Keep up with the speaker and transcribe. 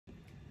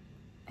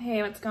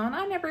Hey, what's going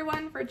on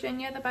everyone?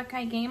 Virginia the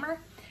Buckeye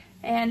Gamer,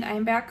 and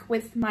I'm back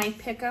with my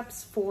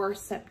pickups for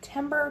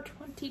September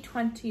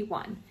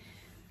 2021.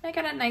 I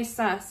got a nice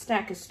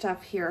stack of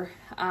stuff here.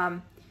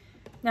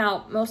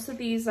 Now, most of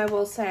these I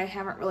will say I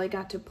haven't really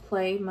got to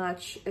play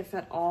much, if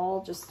at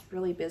all, just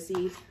really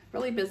busy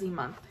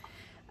month.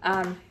 But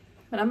I'm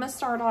gonna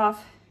start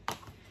off,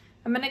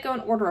 I'm gonna go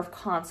in order of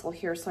console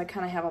here, so I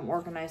kind of have them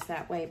organized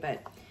that way.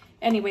 But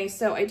anyway,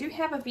 so I do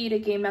have a Vita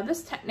game. Now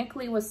this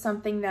technically was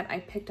something that I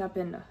picked up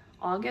in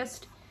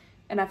August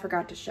and I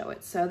forgot to show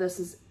it. So this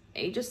is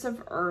Aegis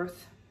of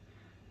Earth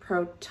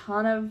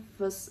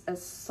Protonovus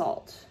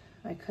Assault.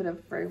 I could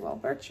have very well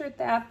butchered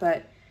that,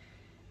 but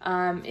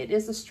it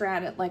is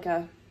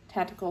a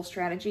tactical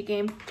strategy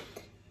game.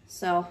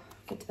 So I'll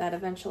get to that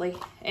eventually.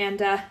 And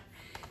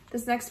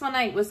this next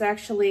one was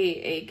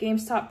actually a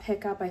GameStop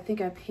pickup. I think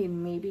I paid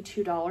maybe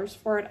 $2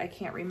 for it. I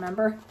can't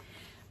remember.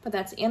 But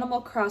that's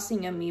Animal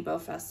Crossing Amiibo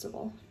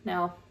Festival.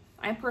 Now,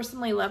 I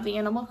personally love the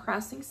Animal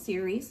Crossing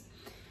series.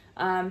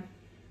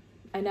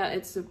 I know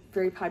it's a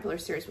very popular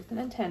series with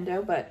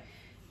Nintendo, but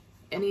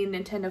any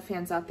Nintendo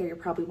fans out there, you're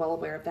probably well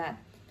aware of that.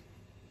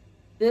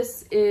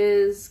 This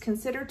is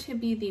considered to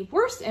be the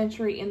worst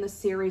entry in the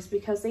series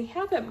because they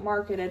have it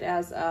marketed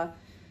as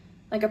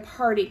like a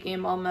party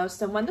game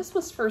almost. And when this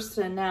was first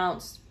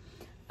announced,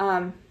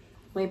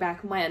 way back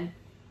when,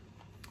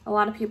 a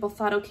lot of people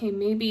thought, okay,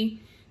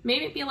 maybe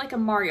it'd be like a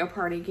Mario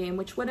Party game,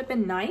 which would have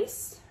been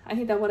nice. I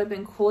think that would have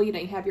been cool. You know,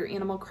 you have your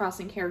Animal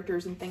Crossing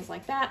characters and things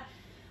like that.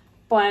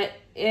 But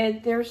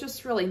there's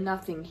just really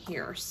nothing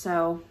here.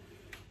 So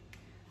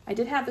I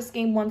did have this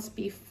game once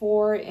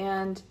before,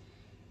 and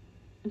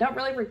I don't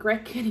really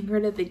regret getting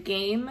rid of the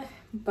game,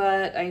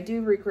 but I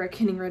do regret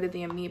getting rid of the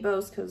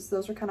amiibos because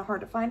those are kind of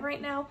hard to find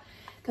right now,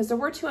 because there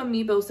were 2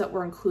 amiibos that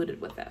were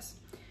included with this.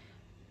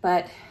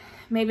 But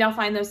maybe I'll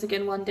find those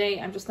again one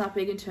day. I'm just not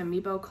big into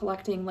amiibo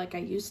collecting like I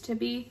used to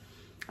be.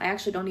 I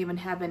actually don't even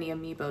have any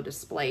amiibo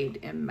displayed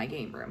in my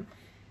game room.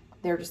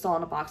 They're just all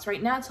in a box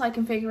right now until I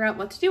can figure out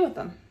what to do with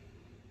them.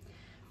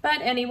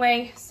 But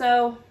anyway,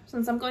 so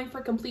since I'm going for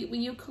a complete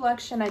Wii U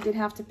collection, I did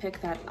have to pick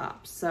that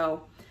up.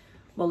 So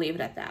we'll leave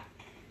it at that.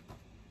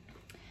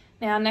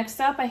 Now,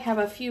 next up, I have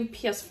a few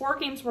PS4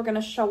 games we're going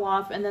to show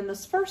off. And then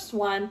this first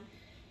one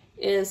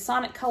is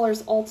Sonic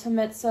Colors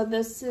Ultimate. So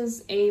this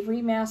is a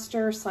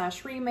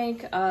remaster /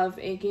 remake of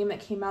a game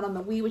that came out on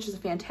the Wii, which is a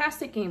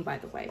fantastic game, by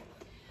the way.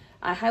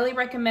 I highly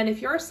recommend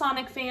if you're a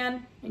Sonic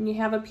fan and you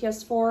have a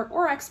PS4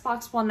 or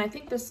Xbox One. I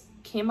think this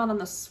came out on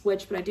the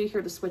Switch, but I do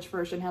hear the Switch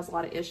version has a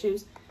lot of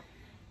issues.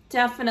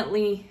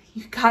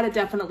 You've got to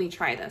definitely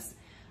try this.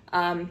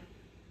 And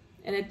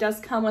it does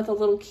come with a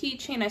little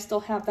keychain. I still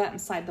have that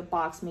inside the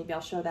box. Maybe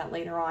I'll show that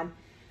later on.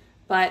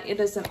 But it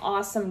is an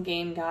awesome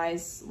game,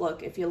 guys.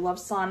 Look, if you love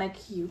Sonic,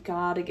 you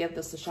gotta give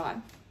this a shot.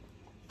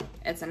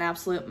 It's an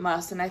absolute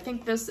must. And I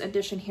think this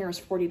edition here is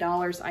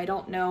 $40. I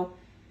don't know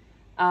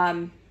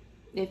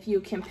if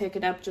you can pick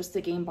it up just the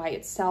game by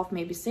itself.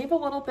 Maybe save a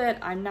little bit.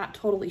 I'm not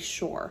totally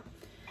sure.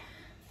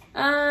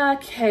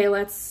 Okay,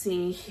 let's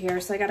see here.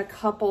 So I got a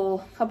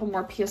couple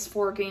more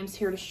PS4 games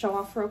here to show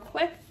off real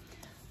quick.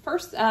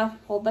 First,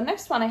 well, the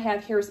next one I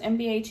have here is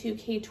NBA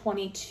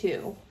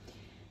 2K22.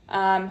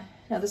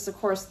 Now this, of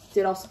course,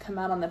 did also come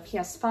out on the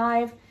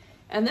PS5,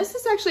 and this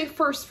is actually a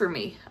first for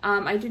me.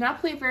 I do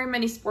not play very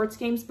many sports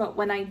games, but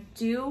when I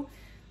do,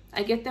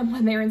 I get them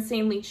when they're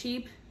insanely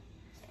cheap.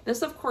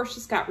 This, of course,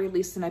 just got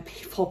released, and I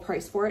paid full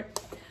price for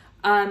it.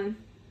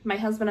 My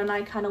husband and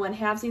I kind of went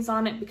halvesies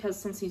on it because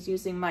since he's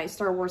using my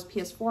Star Wars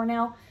PS4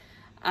 now,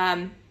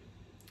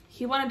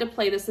 he wanted to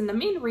play this, and the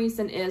main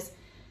reason is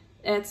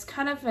it's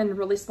kind of in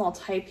really small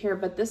type here,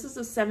 but this is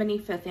a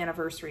 75th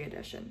anniversary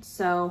edition.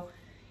 So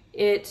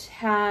it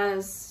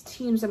has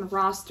teams and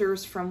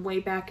rosters from way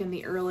back in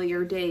the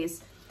earlier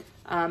days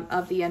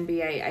of the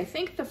NBA. I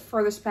think the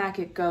furthest back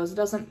it goes, it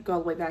doesn't go all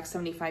the way back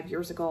 75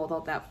 years ago,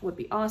 although that would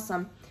be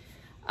awesome.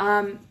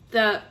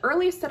 The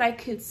earliest that I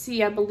could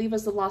see, I believe,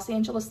 is the Los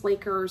Angeles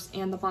Lakers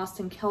and the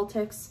Boston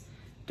Celtics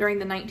during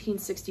the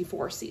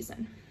 1964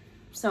 season.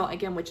 So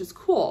again, which is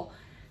cool.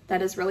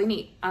 That is really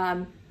neat.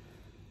 I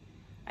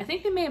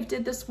think they may have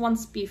did this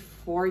once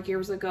before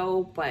years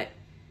ago, but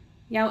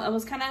yeah, it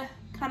was kind of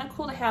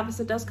cool to have this.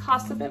 It does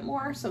cost a bit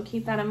more, so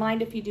keep that in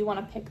mind if you do want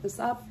to pick this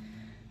up.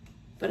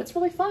 But it's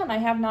really fun. I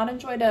have not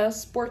enjoyed a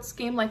sports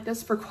game like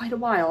this for quite a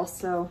while,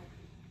 so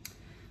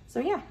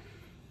yeah.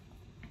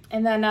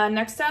 And then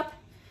next up,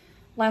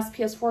 last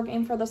PS4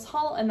 game for this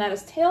haul, and that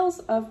is Tales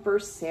of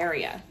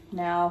Berseria.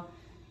 Now,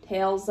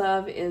 Tales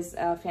of is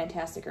a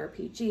fantastic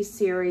RPG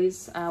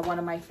series, one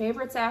of my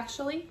favorites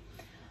actually.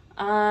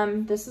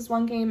 This is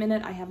one game in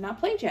it I have not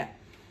played yet.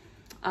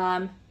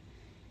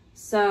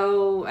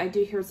 So I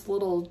do hear it's a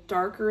little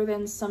darker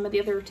than some of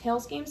the other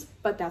Tales games,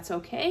 but that's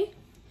okay.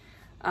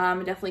 I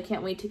definitely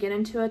can't wait to get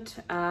into it.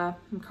 I'm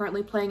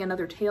currently playing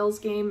another Tales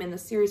game in the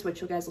series,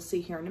 which you guys will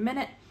see here in a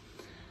minute.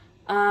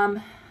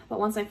 But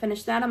once I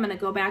finish that, I'm going to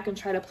go back and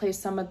try to play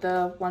some of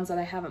the ones that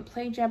I haven't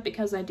played yet,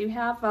 because I do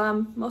have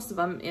most of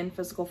them in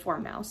physical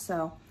form now.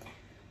 So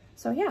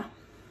yeah.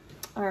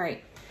 All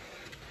right.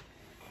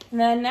 And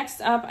then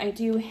next up, I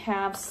do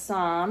have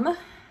some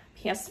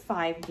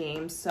PS5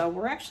 games. So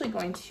we're actually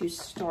going to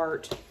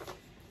start,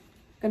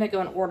 going to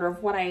go in order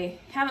of what I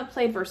haven't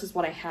played versus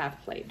what I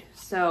have played.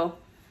 So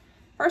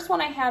first one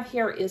I have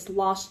here is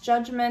Lost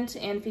Judgment,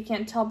 and if you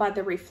can't tell by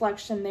the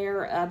reflection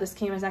there, this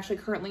game is actually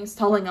currently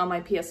installing on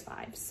my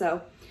PS5.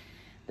 So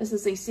this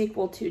is a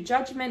sequel to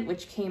Judgment,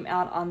 which came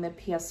out on the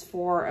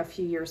PS4 a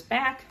few years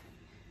back.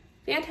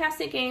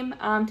 Fantastic game.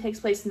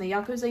 Takes place in the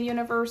Yakuza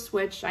universe,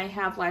 which I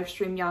have live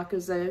streamed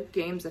Yakuza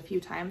games a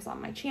few times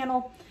on my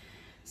channel.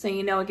 So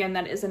you know, again,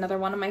 that is another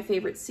one of my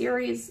favorite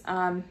series.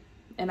 And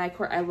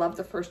I love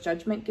the first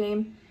Judgment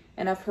game,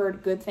 and I've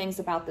heard good things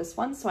about this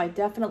one, so I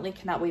definitely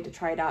cannot wait to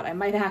try it out. I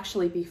might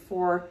actually,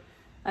 before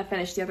I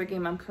finish the other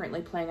game I'm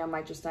currently playing, I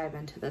might just dive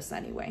into this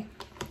anyway.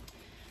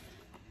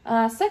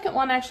 Second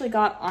one I actually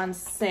got on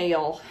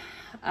sale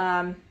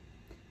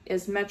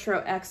is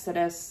Metro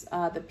Exodus,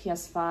 the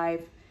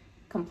PS5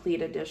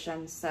 Complete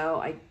Edition. So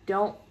I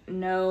don't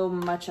know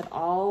much at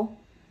all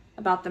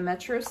about the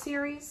Metro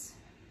series,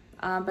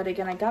 but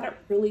again, I got it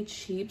really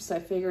cheap, so I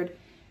figured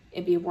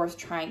it'd be worth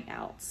trying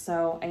out.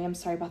 So I am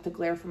sorry about the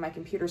glare from my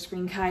computer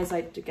screen, guys.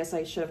 I guess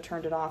I should have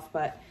turned it off,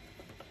 but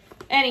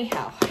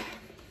anyhow.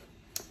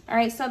 All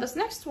right, so this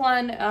next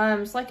one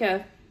is like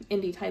a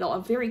indie title, a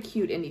very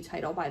cute indie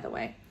title, by the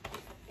way.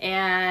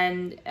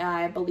 And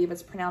I believe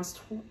it's pronounced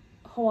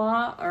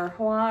Hoa or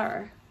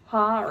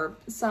Ha or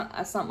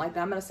something like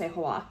that. I'm gonna say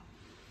Hoa.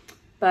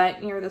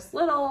 But you're this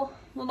little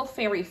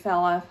fairy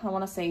fella. I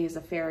want to say he's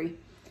a fairy.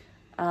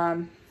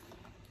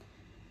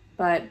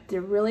 But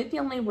really the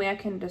only way I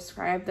can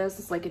describe this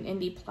is like an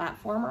indie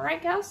platformer, I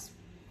guess.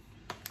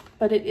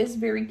 But it is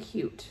very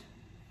cute.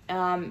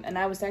 And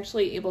I was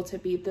actually able to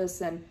beat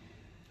this in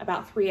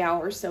about 3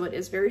 hours, so it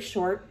is very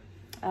short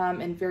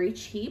and very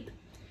cheap.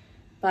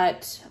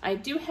 But I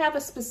do have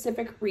a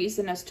specific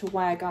reason as to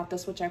why I got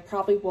this, which I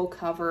probably will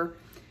cover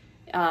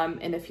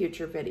in a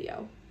future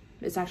video.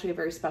 It's actually a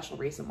very special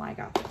reason why I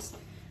got this.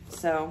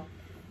 So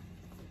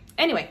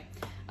anyway,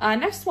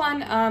 next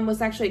one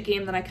was actually a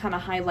game that I kind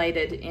of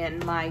highlighted in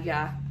my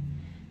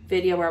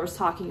video where I was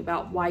talking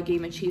about why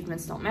game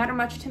achievements don't matter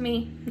much to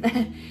me.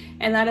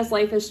 And that is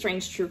Life is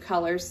Strange True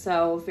Colors.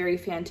 So very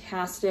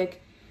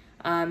fantastic,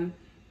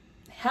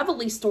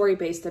 heavily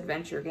story-based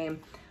adventure game.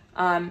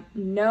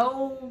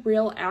 No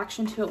real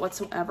action to it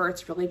whatsoever.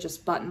 It's really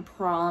just button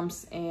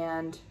prompts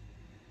and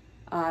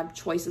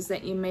choices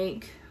that you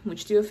make,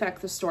 which do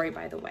affect the story,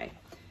 by the way,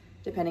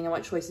 depending on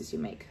what choices you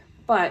make.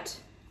 But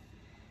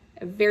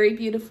a very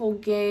beautiful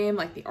game.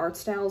 Like, the art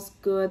style's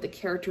good, the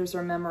characters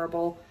are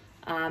memorable.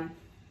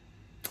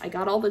 I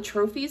got all the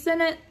trophies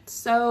in it,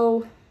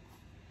 so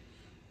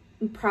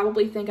you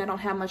probably think I don't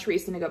have much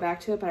reason to go back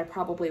to it, but I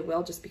probably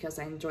will, just because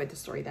I enjoyed the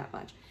story that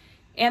much.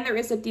 And there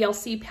is a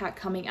DLC pack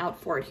coming out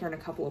for it here in a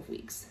couple of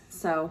weeks.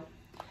 So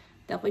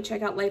definitely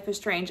check out Life is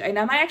Strange. And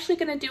I'm actually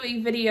going to do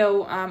a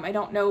video, I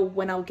don't know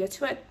when I'll get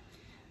to it,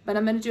 but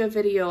I'm going to do a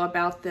video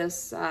about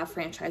this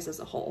franchise as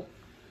a whole.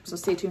 So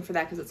stay tuned for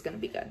that, because it's going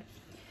to be good.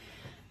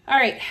 All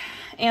right,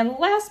 and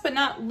last but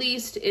not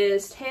least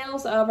is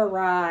Tales of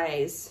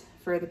Arise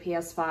for the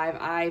PS5.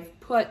 I've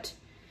put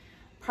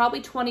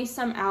probably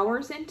 20-some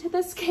hours into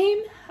this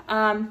game,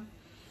 and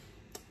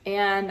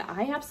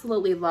I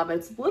absolutely love it.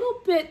 It's a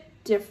little bit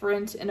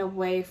different in a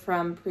way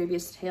from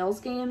previous Tales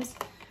games.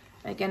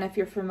 Again, if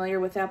you're familiar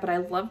with that, but I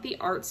love the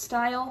art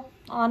style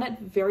on it.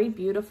 Very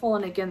beautiful,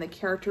 and again, the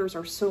characters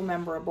are so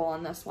memorable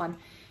in this one,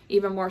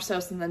 even more so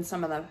than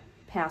some of the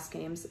past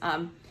games.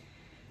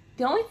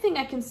 The only thing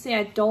I can say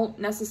I don't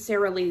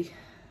necessarily,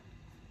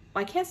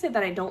 I can't say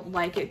that I don't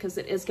like it, because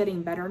it is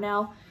getting better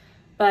now,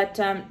 but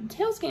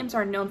Tales games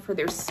are known for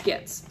their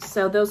skits.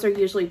 So those are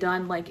usually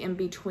done like in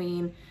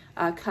between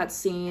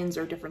cutscenes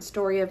or different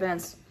story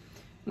events,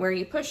 where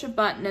you push a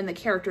button and the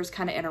characters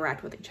kind of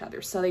interact with each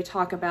other. So they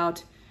talk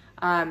about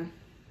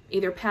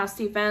either past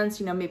events,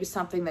 you know, maybe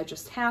something that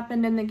just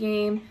happened in the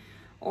game,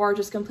 or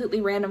just completely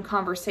random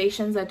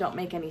conversations that don't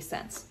make any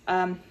sense.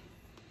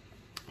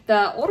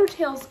 The older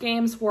Tales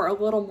games were a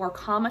little more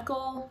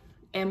comical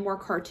and more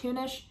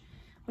cartoonish,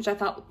 which I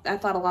thought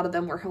a lot of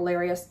them were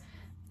hilarious.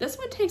 This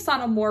one takes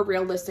on a more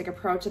realistic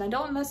approach, and I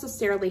don't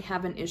necessarily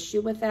have an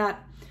issue with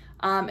that.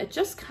 It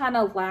just kind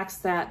of lacks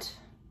that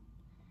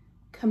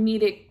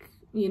comedic,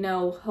 you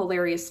know,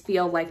 hilarious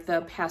feel like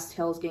the past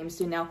Tales games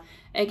do. Now,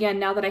 again,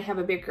 now that I have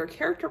a bigger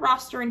character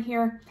roster in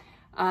here,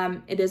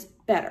 it is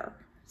better.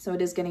 So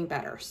it is getting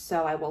better.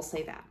 So I will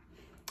say that.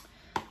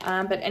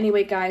 But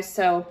anyway, guys,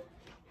 so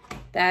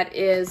that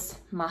is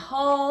my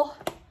haul.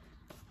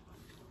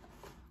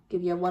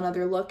 Give you one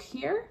other look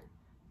here.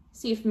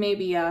 See if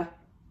maybe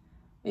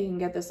we can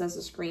get this as a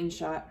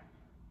screenshot.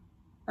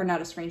 Or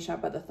not a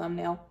screenshot, but the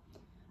thumbnail.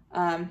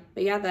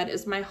 But yeah, that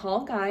is my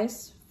haul,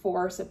 guys,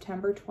 for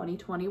September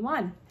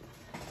 2021.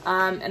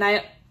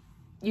 And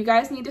you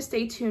guys need to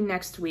stay tuned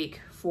next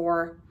week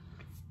for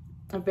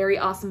a very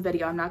awesome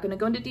video. I'm not going to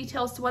go into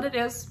details to what it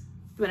is,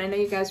 but I know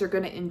you guys are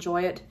going to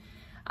enjoy it,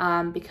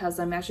 because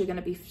I'm actually going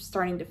to be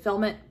starting to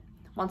film it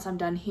once I'm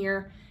done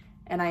here,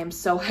 and I am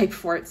so hyped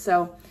for it.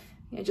 So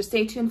yeah, just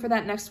stay tuned for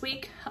that next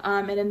week.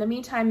 And in the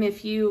meantime,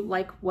 if you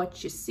like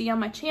what you see on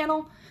my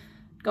channel,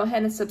 go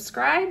ahead and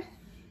subscribe.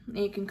 And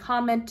you can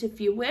comment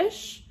if you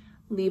wish,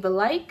 leave a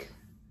like,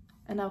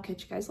 and I'll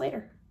catch you guys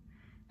later.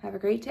 Have a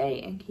great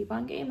day and keep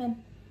on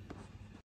gaming.